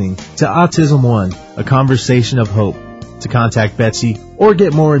for listening to Autism One, a conversation of hope. To contact Betsy or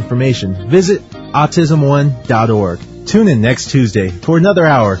get more information, visit autismone.org. Tune in next Tuesday for another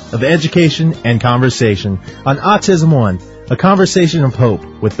hour of education and conversation on Autism One, a conversation of hope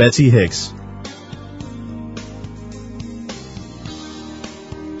with Betsy Hicks.